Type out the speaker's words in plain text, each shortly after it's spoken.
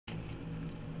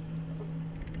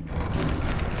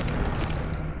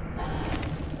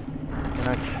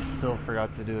still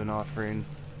forgot to do an offering.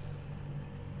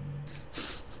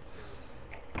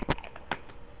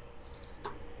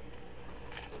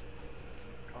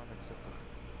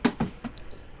 Unacceptable.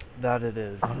 That it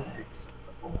is.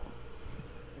 Unacceptable.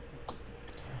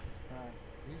 Alright,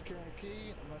 he's carrying a key.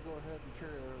 I'm gonna go ahead and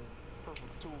carry a purple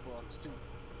toolbox too.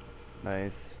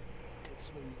 Nice. Get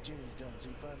some of these jimmies done so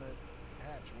you find that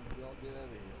hatch when we all get out of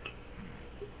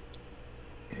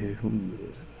here. Hell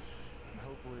yeah. And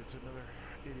hopefully it's another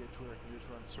idiot where I can just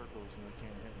run circles and they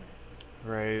can't hit me.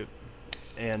 Right.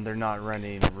 And they're not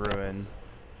running ruin.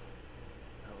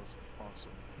 That was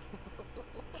awesome.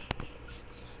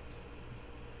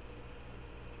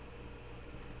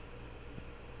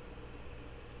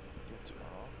 Good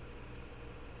job.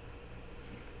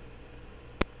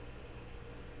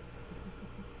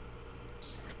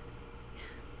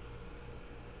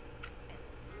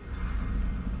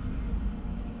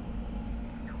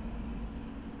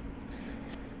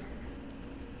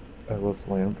 I love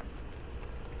lamp.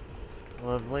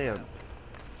 Lovely. Wait,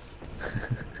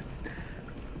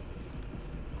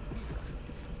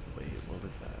 what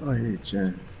was that? Oh hey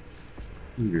Jen.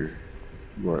 Leader.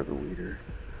 You are the leader.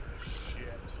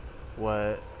 Shit.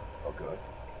 What? Oh god.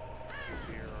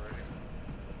 He's here already.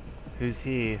 Who's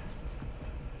he?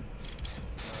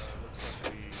 Looks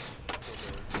like we killed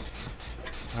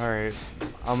her. Alright.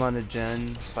 I'm on a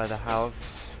gen by the house.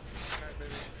 Alright,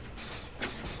 baby.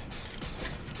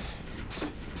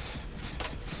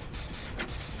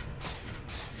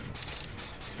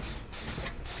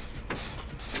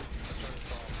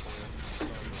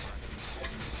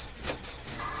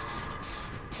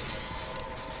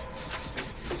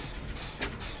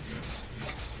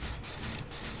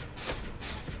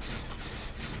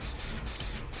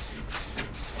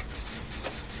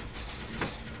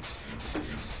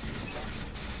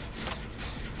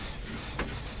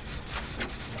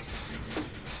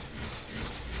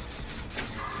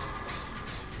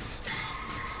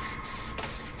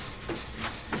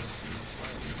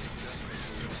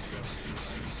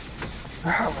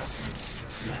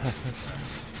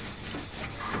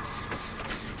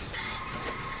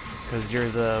 Because you're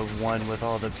the one with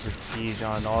all the prestige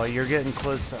on all. You're getting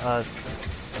close to us,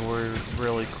 and we're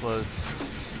really close.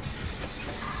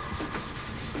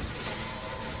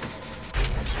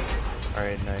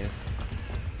 Alright, nice.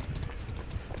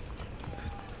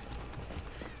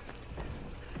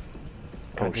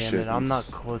 God Oh, damn shit, it, I'm not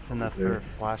he's close enough for there. a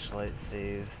flashlight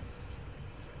save.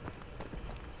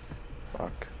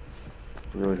 Fuck.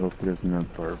 I really hope he doesn't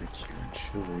have barbecue and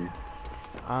chili.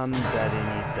 I'm betting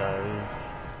he does.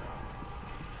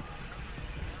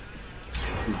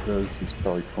 If he does, he's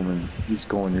probably coming. He's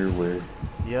going your way.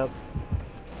 Yep.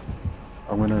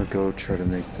 I'm gonna go try to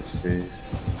make the save.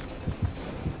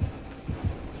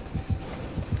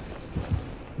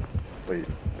 Wait.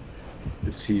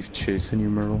 Is he chasing you,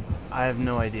 Myrtle? I have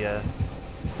no idea.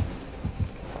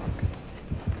 Fuck.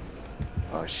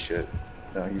 Oh shit.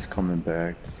 No, he's coming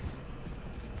back.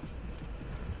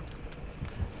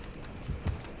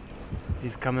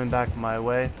 He's coming back my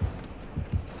way.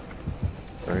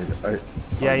 Alright,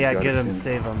 Yeah, yeah, got get a him, feeling-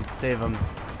 save him, save him.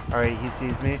 Alright, he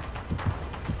sees me.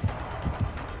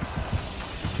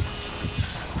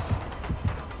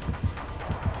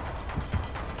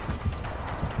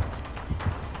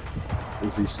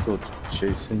 Is he still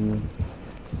chasing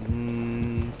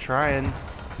you? Trying.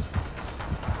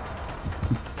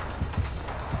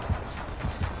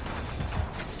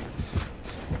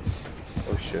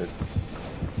 Oh shit.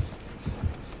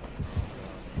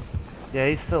 Yeah,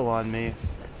 he's still on me.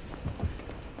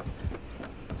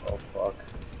 Oh fuck.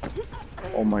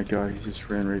 Oh my god, he just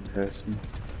ran right past me.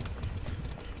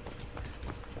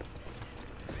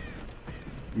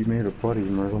 You made a buddy,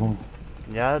 Myrtle.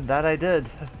 Yeah, that I did.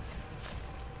 Did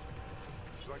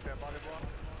you like that body block?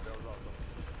 That was awesome.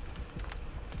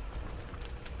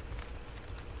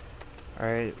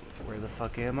 Alright, where the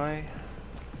fuck am I?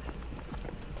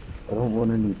 I don't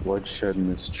want any bloodshed in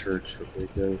this church, okay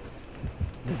guys?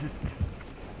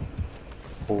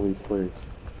 Holy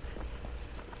place.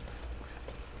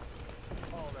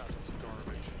 Oh, that was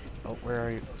garbage. Oh, where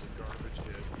are you? That was a garbage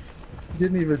hit. You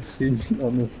didn't even see me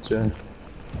on this gen.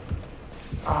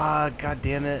 Ah, god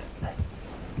damn it.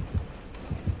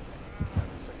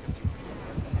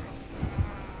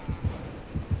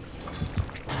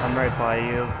 I'm right by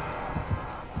you.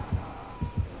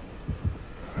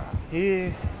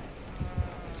 He...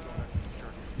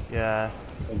 Yeah.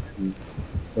 Okay.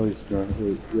 No, he's not.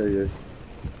 Wait, yeah, he is.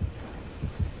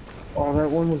 Oh, that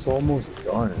one was almost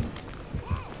done.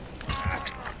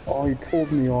 Oh, he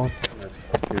pulled me off that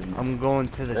fucking... I'm going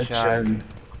to the that shack. gen.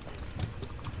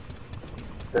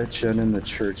 That gen in the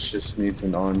church just needs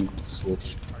an on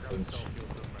switch. I got the self heal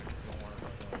for mates. Don't worry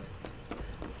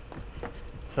about that.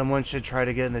 Someone should try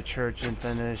to get in the church and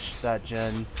finish that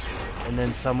gen. And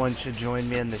then someone should join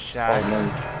me in the Oh, shack.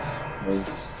 nice.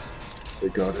 Nice. They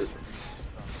got it.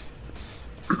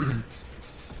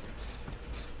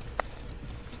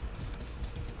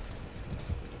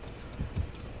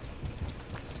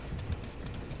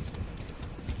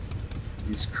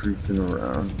 He's creeping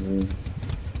around, man.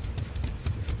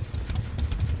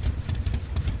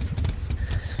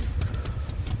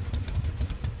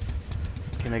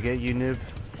 Can I get you, noob?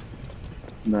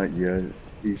 Not yet.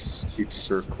 He keeps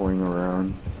circling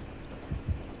around.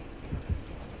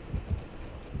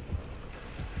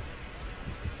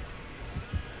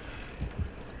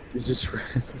 He's just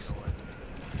running.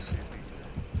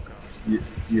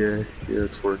 Yeah,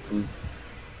 it's working.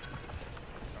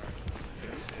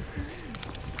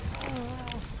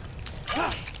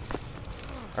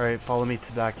 Alright, follow me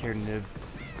to back here, noob.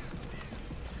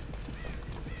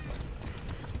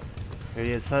 Here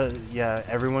he is. Yeah,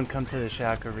 everyone come to the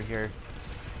shack over here.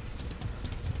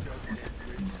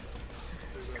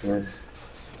 Okay.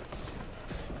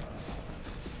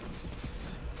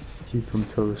 Keep him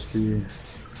toasty.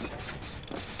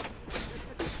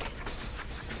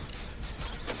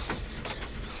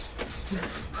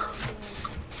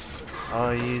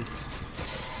 Oh, he's...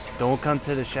 Don't come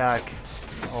to the shack.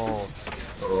 Oh.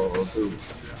 Oh, dude.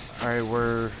 Alright,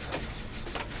 we're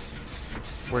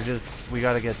just... We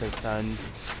gotta get this done.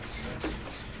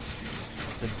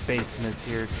 The basement's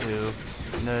here, too.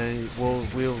 No, we'll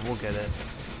get it.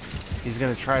 He's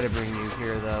gonna try to bring you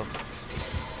here, though.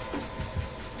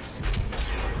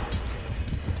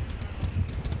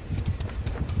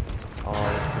 Oh,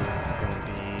 this is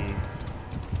gonna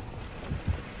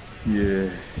be... Yeah.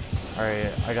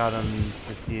 Alright, I got him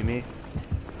to see me.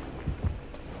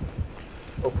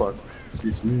 Oh fuck.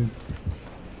 Sees me.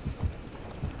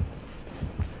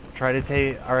 Try to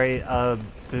take... Alright,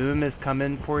 Boom is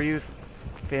coming for you,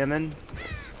 Famine.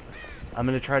 I'm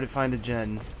gonna try to find a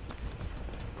gen.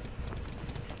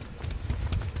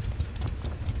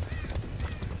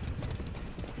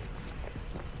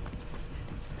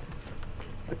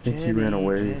 I think he ran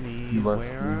away. Jenny, He left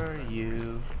where me. are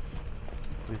you?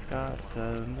 We've got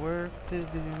some work to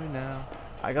do now.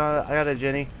 I got a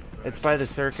Jenny. It's by the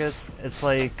circus. It's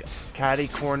like catty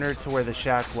corner to where the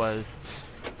shack was.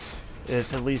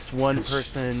 If at least one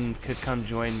person could come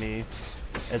join me.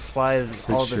 It's by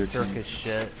all the circus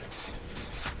shit.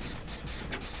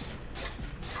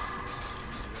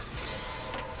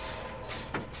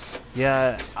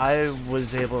 Yeah, I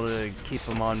was able to keep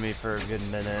him on me for a good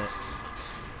minute.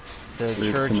 The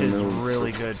church is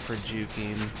really good for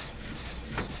juking.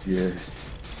 Yeah.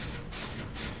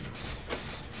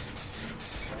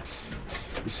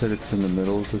 You said it's in the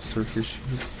middle of the circus shoot?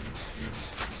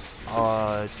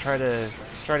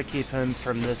 Try to keep him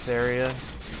from this area.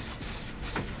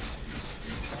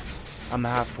 I'm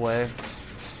halfway.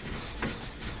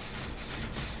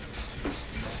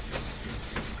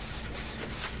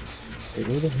 Hey,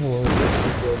 where the hell are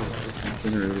you?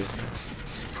 Generator.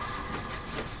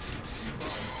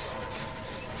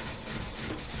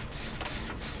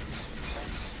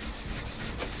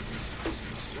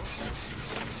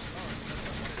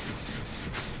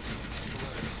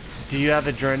 Do you have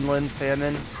adrenaline,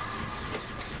 Famine?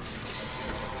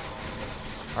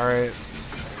 Alright.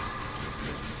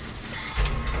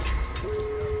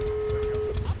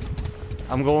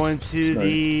 I'm going to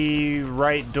the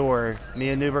right door.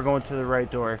 Me and Noob are going to the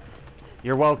right door.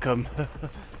 You're welcome.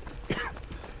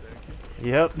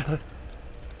 Yep.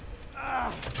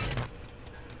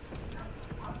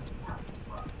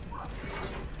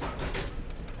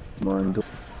 Mine.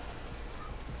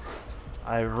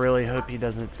 I really hope he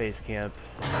doesn't face camp.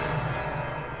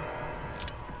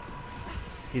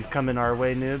 He's coming our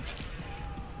way, Noob.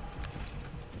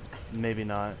 Maybe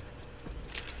not.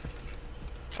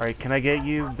 Alright, can I get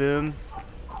you, Boom?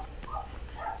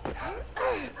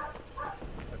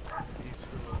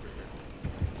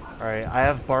 Alright, I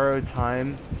have borrowed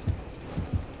time.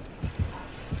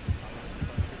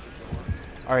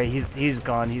 Alright, he's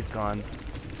gone, he's gone.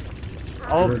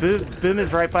 Oh, Boom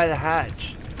is right by the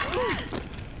hatch.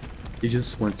 He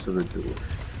just went to the door.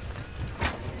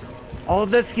 Oh,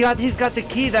 he's got the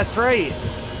key, that's right.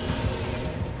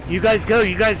 You guys go,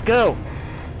 you guys go.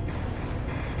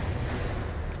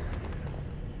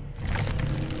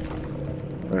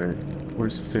 Alright,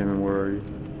 where's the Famine? Where are you?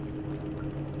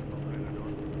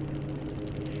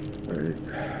 Alright.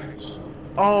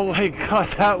 Oh my god,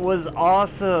 that was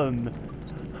awesome.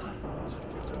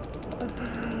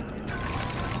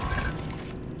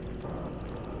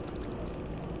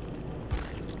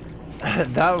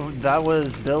 That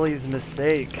was Billy's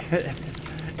mistake.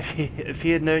 If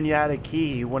he had known you had a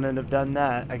key, he wouldn't have done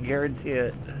that. I guarantee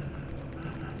it.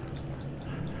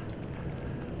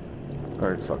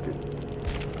 Alright, fuck it.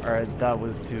 Alright, that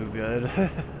was too good.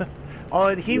 Oh,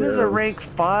 and he Yeah, was a that was- rank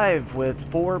 5 with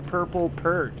 4 purple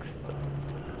perks.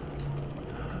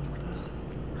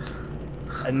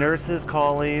 A nurse is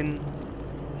calling.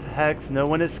 Hex, no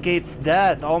one escapes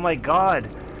death. Oh my god.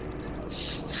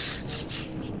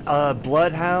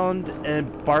 Bloodhound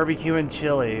and barbecue and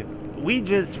chili. We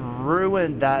just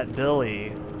ruined that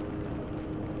Billy.